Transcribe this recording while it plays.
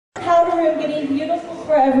room getting beautiful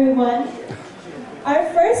for everyone. Our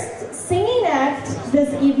first singing act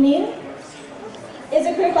this evening is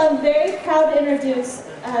a group I'm very proud to introduce.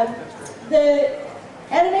 The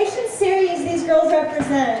animation series these girls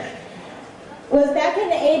represent was back in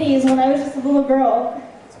the 80s when I was just a little girl.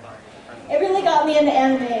 It really got me into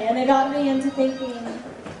anime, and it got me into thinking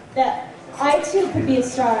that I too could be a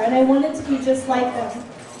star, and I wanted to be just like them.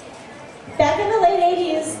 Back in the late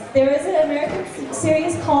 80s, there was an American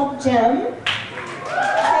series called Gem.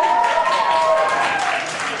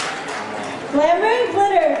 Glamour and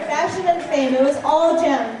glitter, fashion and fame, it was all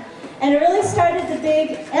Gem. And it really started the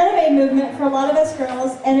big anime movement for a lot of us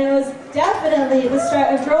girls, and it was definitely the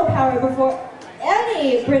start of girl power before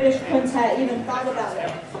any British quintet even thought about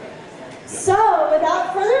it. So,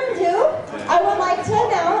 without further ado, I would like to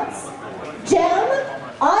announce Gem,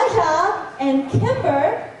 Aja, and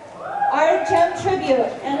Kimber, our Gem Tribute,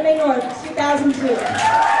 Anime North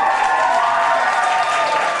 2002.